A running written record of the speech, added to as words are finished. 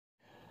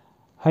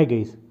Hi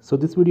guys, so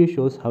this video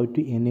shows how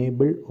to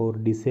enable or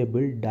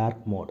disable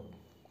dark mode.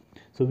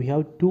 So we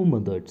have two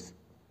methods.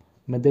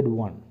 Method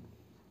 1,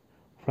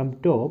 from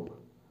top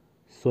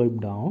swipe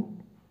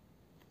down,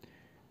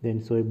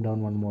 then swipe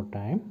down one more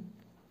time,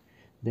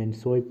 then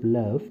swipe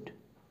left.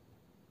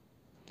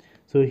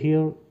 So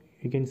here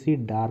you can see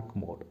dark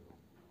mode.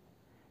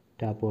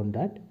 Tap on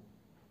that.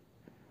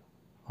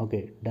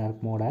 Okay,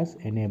 dark mode has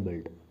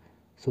enabled.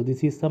 So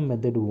this is the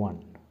method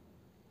 1.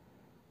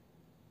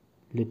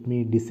 Let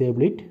me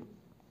disable it.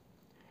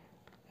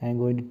 I am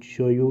going to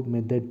show you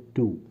method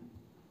 2.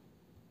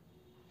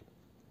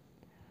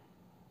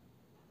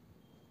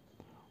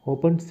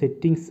 Open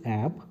settings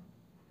app,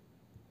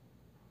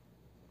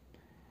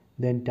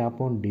 then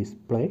tap on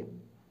display.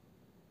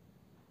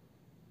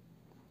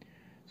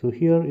 So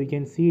here you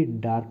can see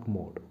dark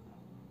mode.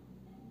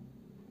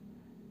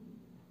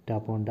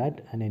 Tap on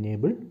that and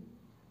enable.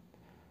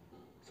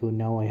 So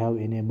now I have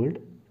enabled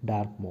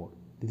dark mode.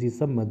 This is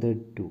the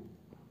method 2.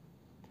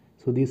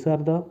 So these are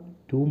the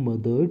two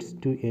methods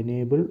to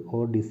enable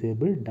or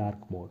disable dark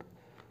mode.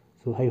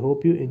 So I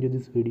hope you enjoy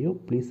this video.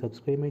 Please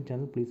subscribe my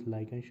channel. Please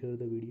like and share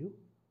the video.